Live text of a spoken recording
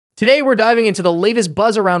Today, we're diving into the latest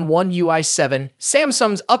buzz around One UI 7,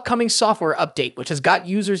 Samsung's upcoming software update, which has got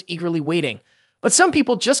users eagerly waiting. But some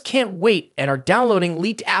people just can't wait and are downloading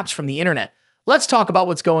leaked apps from the internet. Let's talk about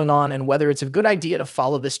what's going on and whether it's a good idea to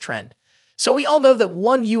follow this trend. So we all know that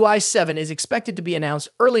One UI 7 is expected to be announced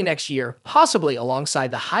early next year, possibly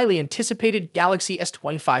alongside the highly anticipated Galaxy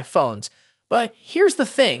S25 phones. But here's the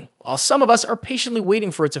thing, while some of us are patiently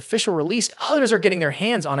waiting for its official release, others are getting their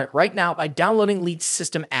hands on it right now by downloading leaked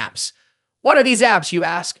system apps. What are these apps, you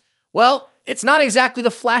ask? Well, it's not exactly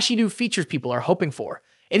the flashy new features people are hoping for.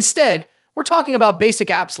 Instead, we're talking about basic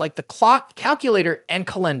apps like the clock, calculator, and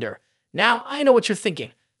calendar. Now, I know what you're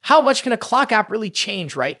thinking. How much can a clock app really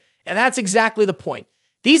change, right? And that's exactly the point.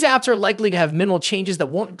 These apps are likely to have minimal changes that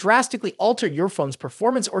won't drastically alter your phone's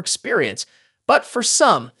performance or experience. But for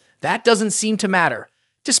some, that doesn't seem to matter.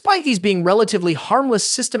 Despite these being relatively harmless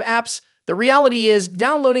system apps, the reality is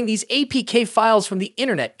downloading these APK files from the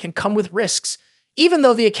internet can come with risks. Even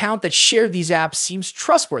though the account that shared these apps seems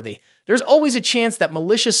trustworthy, there's always a chance that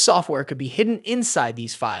malicious software could be hidden inside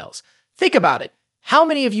these files. Think about it. How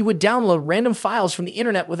many of you would download random files from the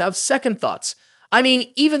internet without second thoughts? I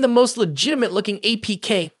mean, even the most legitimate-looking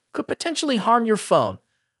APK could potentially harm your phone.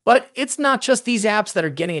 But it's not just these apps that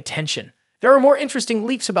are getting attention. There are more interesting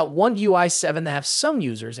leaks about One UI 7 that have some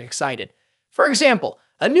users excited. For example,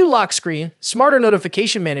 a new lock screen, smarter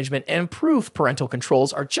notification management, and improved parental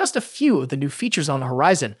controls are just a few of the new features on the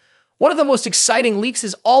horizon. One of the most exciting leaks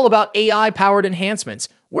is all about AI-powered enhancements.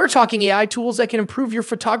 We're talking AI tools that can improve your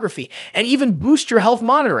photography and even boost your health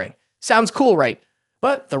monitoring. Sounds cool, right?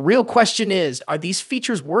 But the real question is, are these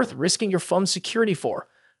features worth risking your phone's security for?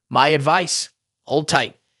 My advice: hold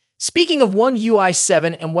tight. Speaking of One UI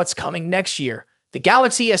 7 and what's coming next year, the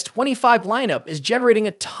Galaxy S25 lineup is generating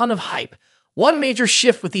a ton of hype. One major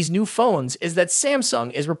shift with these new phones is that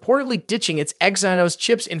Samsung is reportedly ditching its Exynos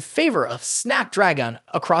chips in favor of Snapdragon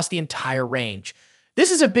across the entire range.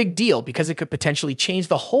 This is a big deal because it could potentially change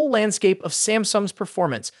the whole landscape of Samsung's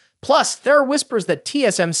performance. Plus, there are whispers that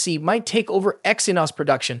TSMC might take over Exynos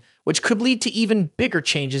production, which could lead to even bigger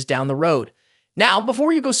changes down the road. Now,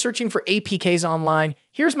 before you go searching for APKs online,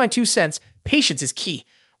 here's my 2 cents. Patience is key.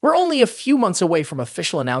 We're only a few months away from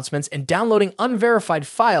official announcements, and downloading unverified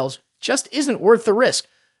files just isn't worth the risk.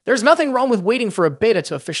 There's nothing wrong with waiting for a beta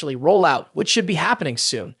to officially roll out, which should be happening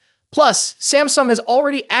soon. Plus, Samsung has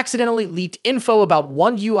already accidentally leaked info about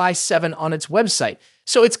One UI 7 on its website,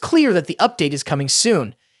 so it's clear that the update is coming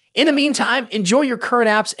soon. In the meantime, enjoy your current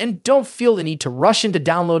apps and don't feel the need to rush into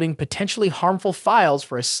downloading potentially harmful files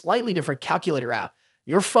for a slightly different calculator app.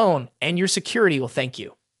 Your phone and your security will thank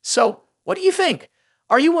you. So, what do you think?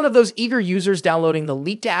 Are you one of those eager users downloading the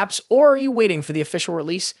leaked apps, or are you waiting for the official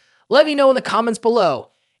release? Let me know in the comments below.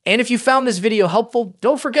 And if you found this video helpful,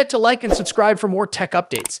 don't forget to like and subscribe for more tech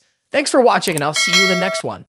updates. Thanks for watching, and I'll see you in the next one.